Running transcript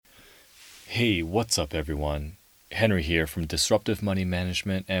Hey, what's up, everyone? Henry here from Disruptive Money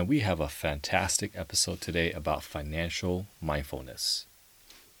Management, and we have a fantastic episode today about financial mindfulness.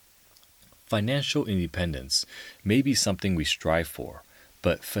 Financial independence may be something we strive for,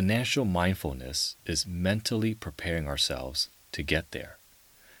 but financial mindfulness is mentally preparing ourselves to get there.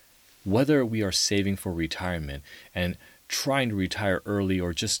 Whether we are saving for retirement and trying to retire early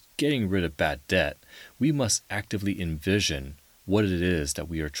or just getting rid of bad debt, we must actively envision what it is that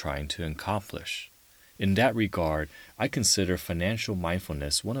we are trying to accomplish. In that regard, I consider financial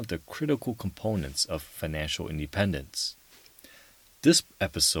mindfulness one of the critical components of financial independence. This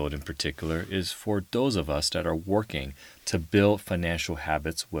episode in particular is for those of us that are working to build financial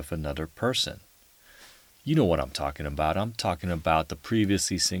habits with another person. You know what I'm talking about. I'm talking about the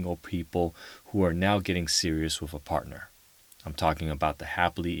previously single people who are now getting serious with a partner. I'm talking about the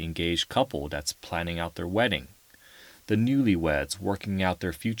happily engaged couple that's planning out their wedding, the newlyweds working out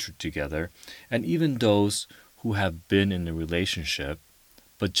their future together, and even those who have been in a relationship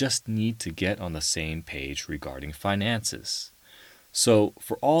but just need to get on the same page regarding finances. So,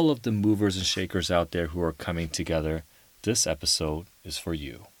 for all of the movers and shakers out there who are coming together, this episode is for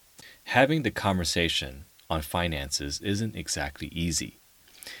you. Having the conversation on finances isn't exactly easy.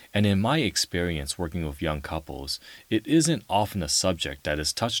 And in my experience working with young couples, it isn't often a subject that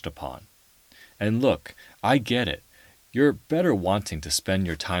is touched upon. And look, I get it. You're better wanting to spend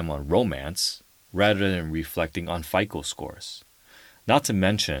your time on romance rather than reflecting on FICO scores. Not to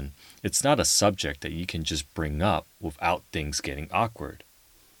mention, it's not a subject that you can just bring up without things getting awkward.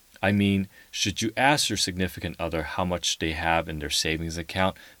 I mean, should you ask your significant other how much they have in their savings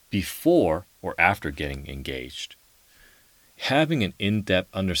account before or after getting engaged? Having an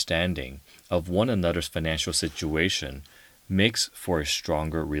in-depth understanding of one another's financial situation makes for a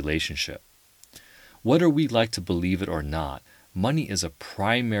stronger relationship. Whether we like to believe it or not, money is a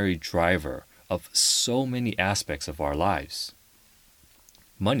primary driver of so many aspects of our lives.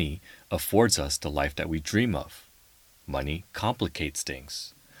 Money affords us the life that we dream of. Money complicates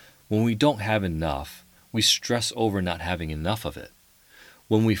things. When we don't have enough, we stress over not having enough of it.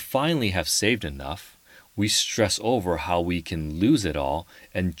 When we finally have saved enough, we stress over how we can lose it all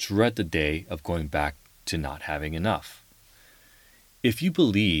and dread the day of going back to not having enough. If you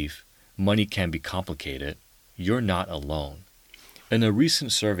believe money can be complicated, you're not alone. In a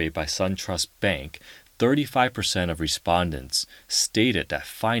recent survey by SunTrust Bank, 35% of respondents stated that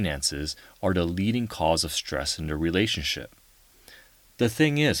finances are the leading cause of stress in their relationship. The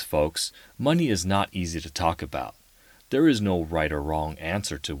thing is, folks, money is not easy to talk about. There is no right or wrong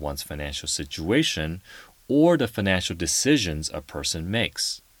answer to one's financial situation or the financial decisions a person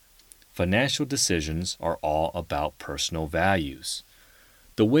makes. Financial decisions are all about personal values.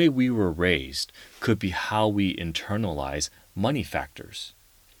 The way we were raised could be how we internalize money factors.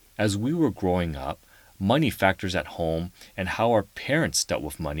 As we were growing up, money factors at home and how our parents dealt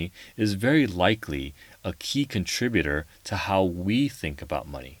with money is very likely a key contributor to how we think about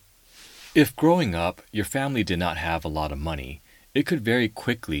money. If growing up your family did not have a lot of money, it could very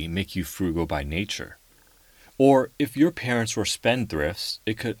quickly make you frugal by nature. Or if your parents were spendthrifts,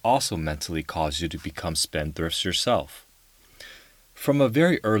 it could also mentally cause you to become spendthrifts yourself. From a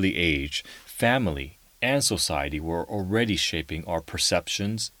very early age, family and society were already shaping our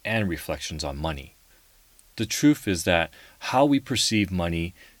perceptions and reflections on money. The truth is that how we perceive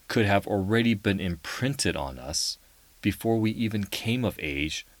money could have already been imprinted on us before we even came of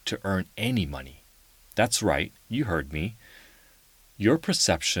age to earn any money. That's right, you heard me. Your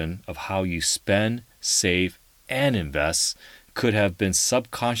perception of how you spend, save, and invest could have been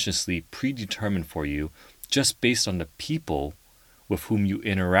subconsciously predetermined for you just based on the people with whom you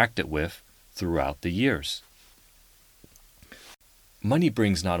interacted with throughout the years. Money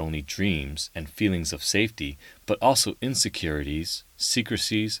brings not only dreams and feelings of safety, but also insecurities,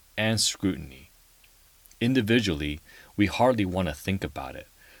 secrecies, and scrutiny. Individually, we hardly want to think about it,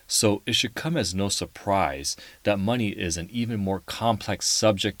 so it should come as no surprise that money is an even more complex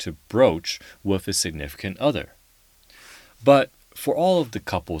subject to broach with a significant other. But for all of the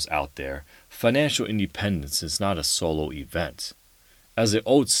couples out there, financial independence is not a solo event. As the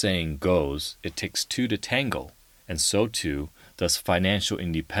old saying goes, it takes two to tango, and so too does financial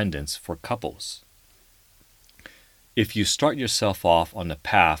independence for couples. If you start yourself off on the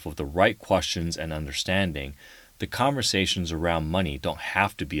path with the right questions and understanding, the conversations around money don't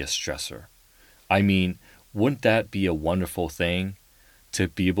have to be a stressor. I mean, wouldn't that be a wonderful thing? To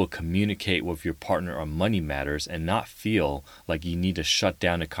be able to communicate with your partner on money matters and not feel like you need to shut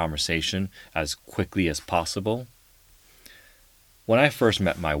down a conversation as quickly as possible? When I first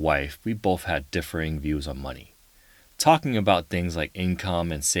met my wife, we both had differing views on money. Talking about things like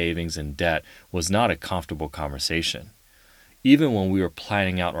income and savings and debt was not a comfortable conversation. Even when we were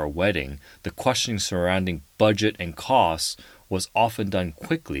planning out our wedding, the questioning surrounding budget and costs was often done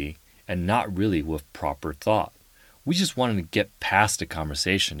quickly and not really with proper thought. We just wanted to get past the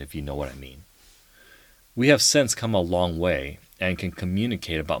conversation, if you know what I mean. We have since come a long way and can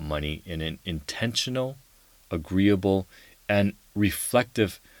communicate about money in an intentional, agreeable, and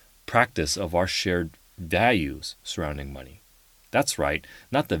reflective practice of our shared values surrounding money. That's right,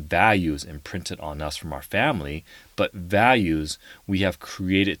 not the values imprinted on us from our family, but values we have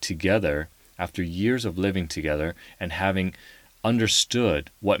created together after years of living together and having understood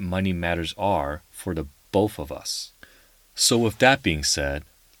what money matters are for the both of us. So with that being said,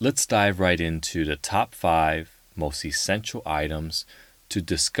 let's dive right into the top 5 most essential items to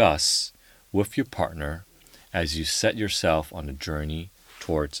discuss with your partner as you set yourself on a journey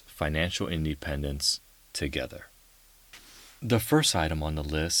towards financial independence together. The first item on the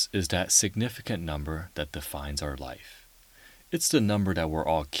list is that significant number that defines our life. It's the number that we're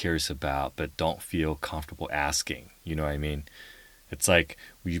all curious about but don't feel comfortable asking. You know what I mean? It's like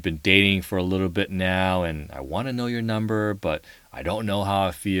we've been dating for a little bit now and I want to know your number, but I don't know how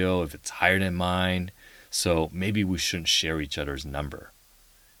I feel if it's higher than mine. So maybe we shouldn't share each other's number.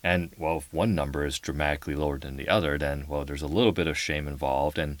 And, well, if one number is dramatically lower than the other, then, well, there's a little bit of shame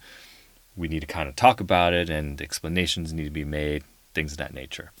involved and we need to kind of talk about it and explanations need to be made, things of that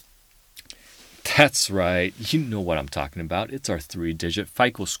nature. That's right. You know what I'm talking about. It's our 3-digit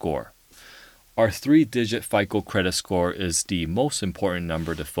FICO score. Our 3-digit FICO credit score is the most important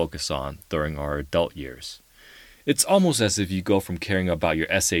number to focus on during our adult years. It's almost as if you go from caring about your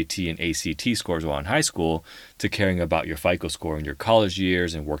SAT and ACT scores while in high school to caring about your FICO score in your college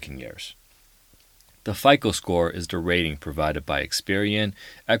years and working years. The FICO score is the rating provided by Experian,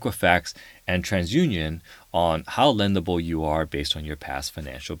 Equifax, and TransUnion on how lendable you are based on your past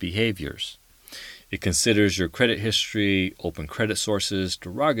financial behaviors. It considers your credit history, open credit sources,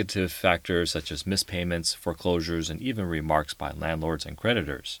 derogative factors such as missed payments, foreclosures, and even remarks by landlords and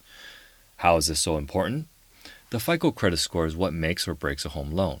creditors. How is this so important? The FICO credit score is what makes or breaks a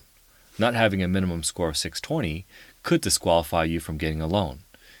home loan. Not having a minimum score of 620 could disqualify you from getting a loan.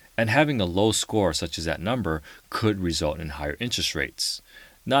 And having a low score such as that number could result in higher interest rates.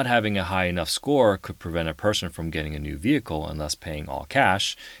 Not having a high enough score could prevent a person from getting a new vehicle unless paying all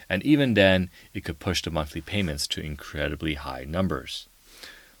cash, and even then, it could push the monthly payments to incredibly high numbers.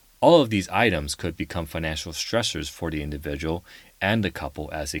 All of these items could become financial stressors for the individual and the couple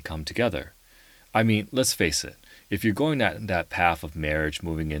as they come together. I mean, let's face it, if you're going that path of marriage,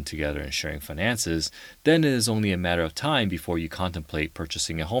 moving in together and sharing finances, then it is only a matter of time before you contemplate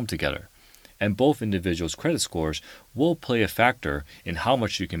purchasing a home together. And both individuals' credit scores will play a factor in how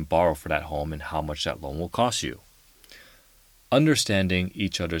much you can borrow for that home and how much that loan will cost you. Understanding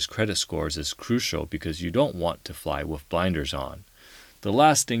each other's credit scores is crucial because you don't want to fly with blinders on. The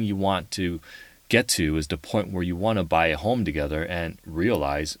last thing you want to get to is the point where you want to buy a home together and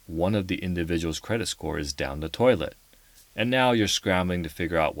realize one of the individual's credit score is down the toilet. And now you're scrambling to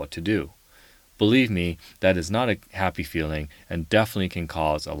figure out what to do. Believe me, that is not a happy feeling and definitely can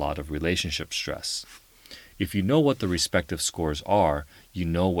cause a lot of relationship stress. If you know what the respective scores are, you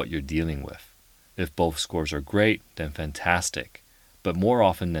know what you're dealing with. If both scores are great, then fantastic. But more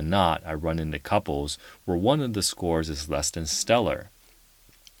often than not, I run into couples where one of the scores is less than stellar.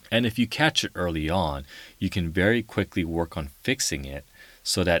 And if you catch it early on, you can very quickly work on fixing it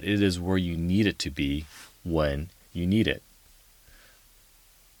so that it is where you need it to be when you need it.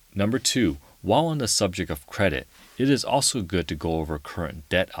 Number 2, while on the subject of credit, it is also good to go over current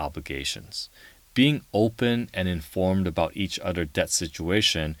debt obligations. Being open and informed about each other's debt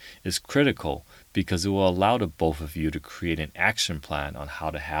situation is critical because it will allow the both of you to create an action plan on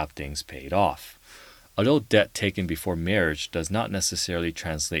how to have things paid off. Although debt taken before marriage does not necessarily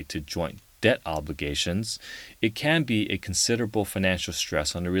translate to joint debt obligations, it can be a considerable financial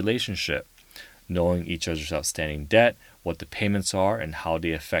stress on the relationship. Knowing each other's outstanding debt, what the payments are, and how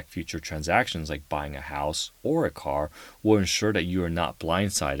they affect future transactions like buying a house or a car will ensure that you are not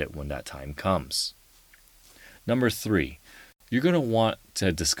blindsided when that time comes. Number 3, you're going to want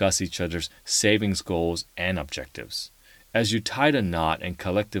to discuss each other's savings goals and objectives. As you tie the knot and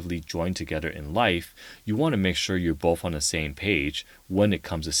collectively join together in life, you want to make sure you're both on the same page when it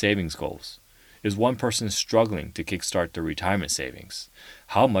comes to savings goals. Is one person struggling to kickstart their retirement savings?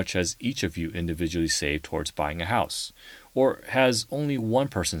 How much has each of you individually saved towards buying a house? Or has only one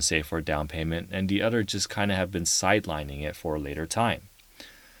person saved for a down payment and the other just kind of have been sidelining it for a later time?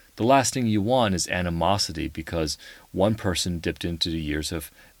 The last thing you want is animosity because one person dipped into the years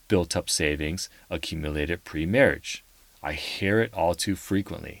of built-up savings accumulated pre-marriage. I hear it all too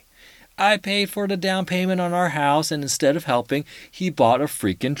frequently. I paid for the down payment on our house, and instead of helping, he bought a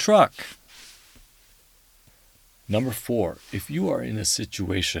freaking truck. Number 4, if you are in a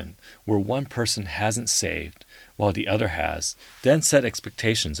situation where one person hasn't saved while the other has, then set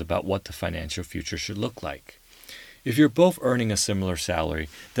expectations about what the financial future should look like. If you're both earning a similar salary,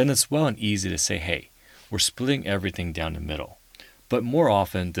 then it's well and easy to say, hey, we're splitting everything down the middle. But more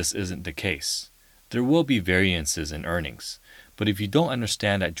often, this isn't the case. There will be variances in earnings. But if you don't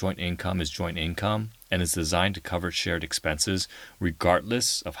understand that joint income is joint income and is designed to cover shared expenses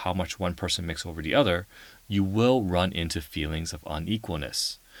regardless of how much one person makes over the other, you will run into feelings of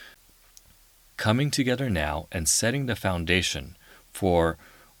unequalness. Coming together now and setting the foundation for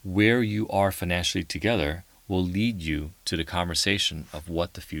where you are financially together will lead you to the conversation of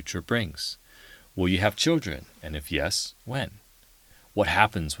what the future brings. Will you have children? And if yes, when? What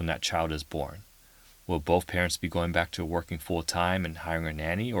happens when that child is born? Will both parents be going back to working full-time and hiring a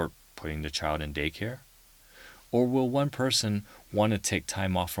nanny or putting the child in daycare? Or will one person want to take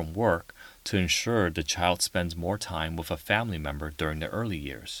time off from work to ensure the child spends more time with a family member during the early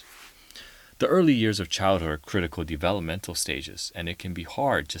years? The early years of childhood are critical developmental stages, and it can be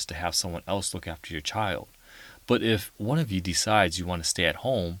hard just to have someone else look after your child. But if one of you decides you want to stay at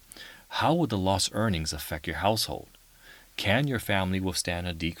home, how will the lost earnings affect your household? Can your family withstand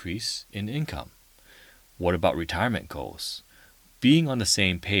a decrease in income? What about retirement goals? Being on the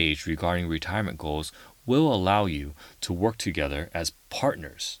same page regarding retirement goals will allow you to work together as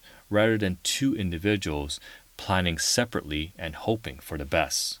partners rather than two individuals planning separately and hoping for the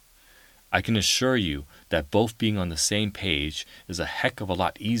best. I can assure you that both being on the same page is a heck of a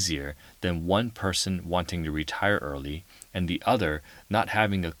lot easier than one person wanting to retire early and the other not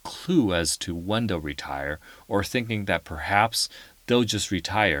having a clue as to when they'll retire or thinking that perhaps they'll just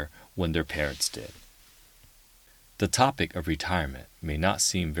retire when their parents did. The topic of retirement may not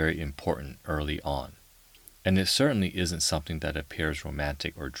seem very important early on, and it certainly isn't something that appears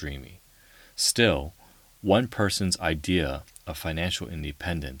romantic or dreamy. Still, one person's idea of financial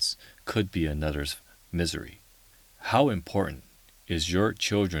independence could be another's misery. How important is your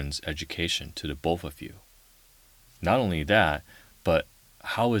children's education to the both of you? Not only that, but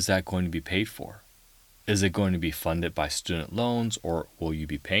how is that going to be paid for? Is it going to be funded by student loans, or will you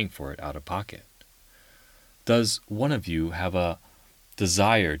be paying for it out of pocket? Does one of you have a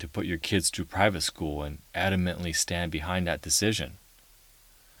desire to put your kids through private school and adamantly stand behind that decision?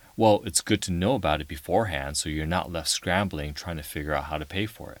 Well, it's good to know about it beforehand so you're not left scrambling trying to figure out how to pay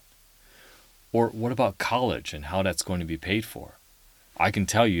for it. Or what about college and how that's going to be paid for? I can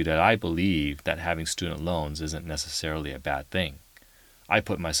tell you that I believe that having student loans isn't necessarily a bad thing. I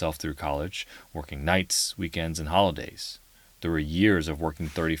put myself through college, working nights, weekends, and holidays. There were years of working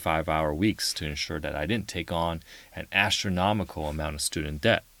 35-hour weeks to ensure that I didn't take on an astronomical amount of student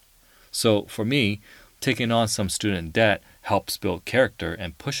debt. So for me, taking on some student debt helps build character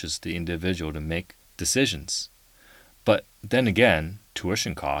and pushes the individual to make decisions. But then again,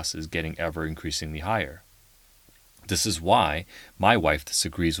 tuition costs is getting ever increasingly higher. This is why my wife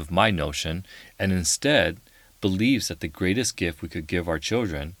disagrees with my notion and instead believes that the greatest gift we could give our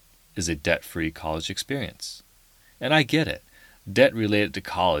children is a debt-free college experience. And I get it. Debt related to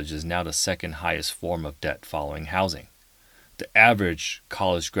college is now the second highest form of debt following housing. The average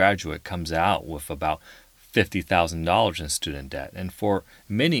college graduate comes out with about $50,000 in student debt, and for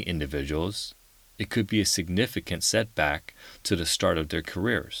many individuals, it could be a significant setback to the start of their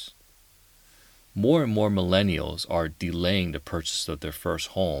careers. More and more millennials are delaying the purchase of their first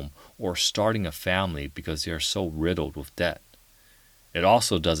home or starting a family because they are so riddled with debt. It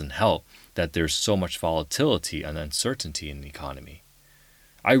also doesn't help that there's so much volatility and uncertainty in the economy.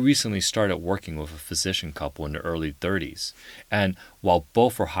 I recently started working with a physician couple in their early 30s, and while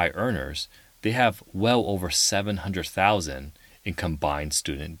both are high earners, they have well over $700,000 in combined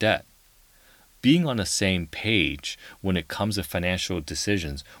student debt. Being on the same page when it comes to financial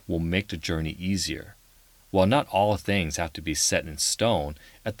decisions will make the journey easier. While not all things have to be set in stone,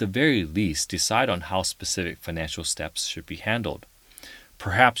 at the very least decide on how specific financial steps should be handled.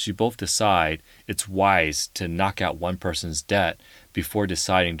 Perhaps you both decide it's wise to knock out one person's debt before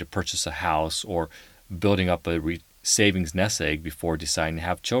deciding to purchase a house or building up a savings nest egg before deciding to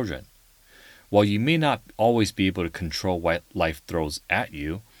have children. While you may not always be able to control what life throws at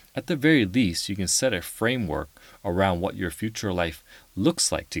you, at the very least you can set a framework around what your future life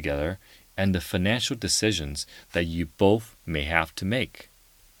looks like together and the financial decisions that you both may have to make.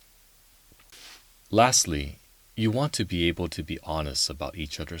 Lastly, you want to be able to be honest about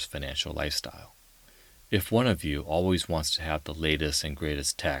each other's financial lifestyle. If one of you always wants to have the latest and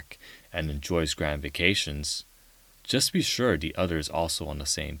greatest tech and enjoys grand vacations, just be sure the other is also on the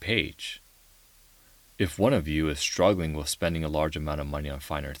same page. If one of you is struggling with spending a large amount of money on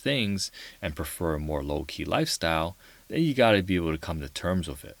finer things and prefer a more low-key lifestyle, then you gotta be able to come to terms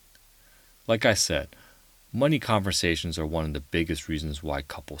with it. Like I said, money conversations are one of the biggest reasons why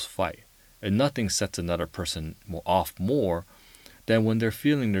couples fight, and nothing sets another person off more than when they're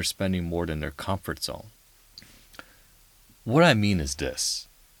feeling they're spending more than their comfort zone. What I mean is this.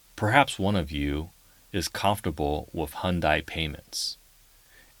 Perhaps one of you is comfortable with Hyundai payments.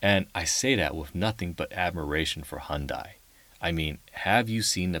 And I say that with nothing but admiration for Hyundai. I mean, have you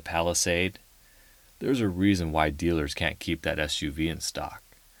seen the Palisade? There's a reason why dealers can't keep that SUV in stock.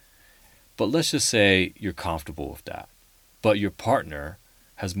 But let's just say you're comfortable with that. But your partner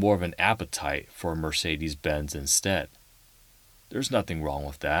has more of an appetite for a Mercedes-Benz instead. There's nothing wrong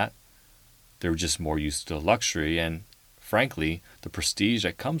with that. They're just more used to luxury and, frankly, the prestige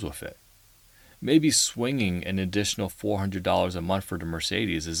that comes with it. Maybe swinging an additional $400 a month for the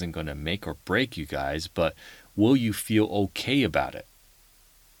Mercedes isn't going to make or break you guys, but will you feel okay about it?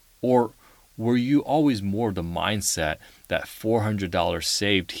 Or were you always more the mindset that $400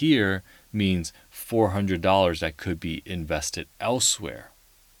 saved here means $400 that could be invested elsewhere?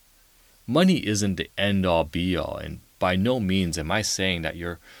 Money isn't the end-all be-all, and by no means am I saying that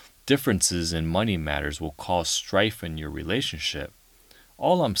your differences in money matters will cause strife in your relationship.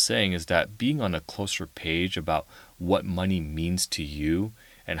 All I'm saying is that being on a closer page about what money means to you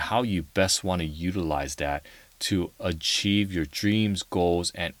and how you best want to utilize that to achieve your dreams,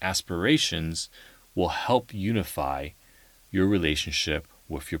 goals, and aspirations will help unify your relationship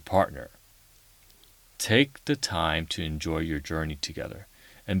with your partner. Take the time to enjoy your journey together.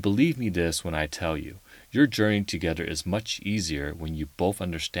 And believe me this when I tell you, your journey together is much easier when you both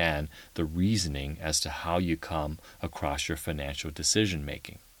understand the reasoning as to how you come across your financial decision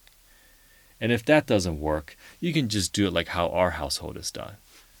making. And if that doesn't work, you can just do it like how our household is done.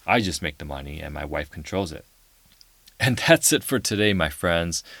 I just make the money and my wife controls it. And that's it for today, my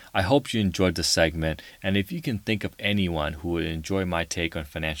friends. I hope you enjoyed the segment, and if you can think of anyone who would enjoy my take on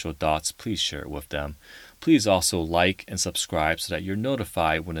financial thoughts, please share it with them. Please also like and subscribe so that you're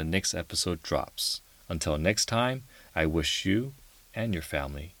notified when the next episode drops. Until next time, I wish you and your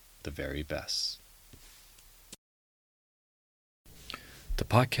family the very best. The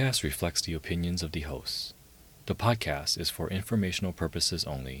podcast reflects the opinions of the hosts. The podcast is for informational purposes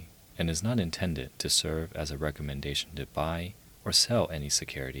only and is not intended to serve as a recommendation to buy or sell any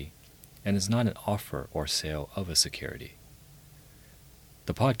security, and is not an offer or sale of a security.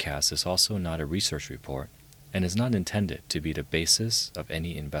 The podcast is also not a research report and is not intended to be the basis of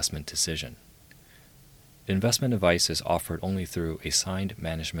any investment decision. Investment advice is offered only through a signed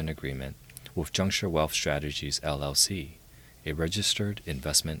management agreement with Juncture Wealth Strategies LLC, a registered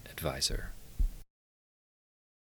investment advisor.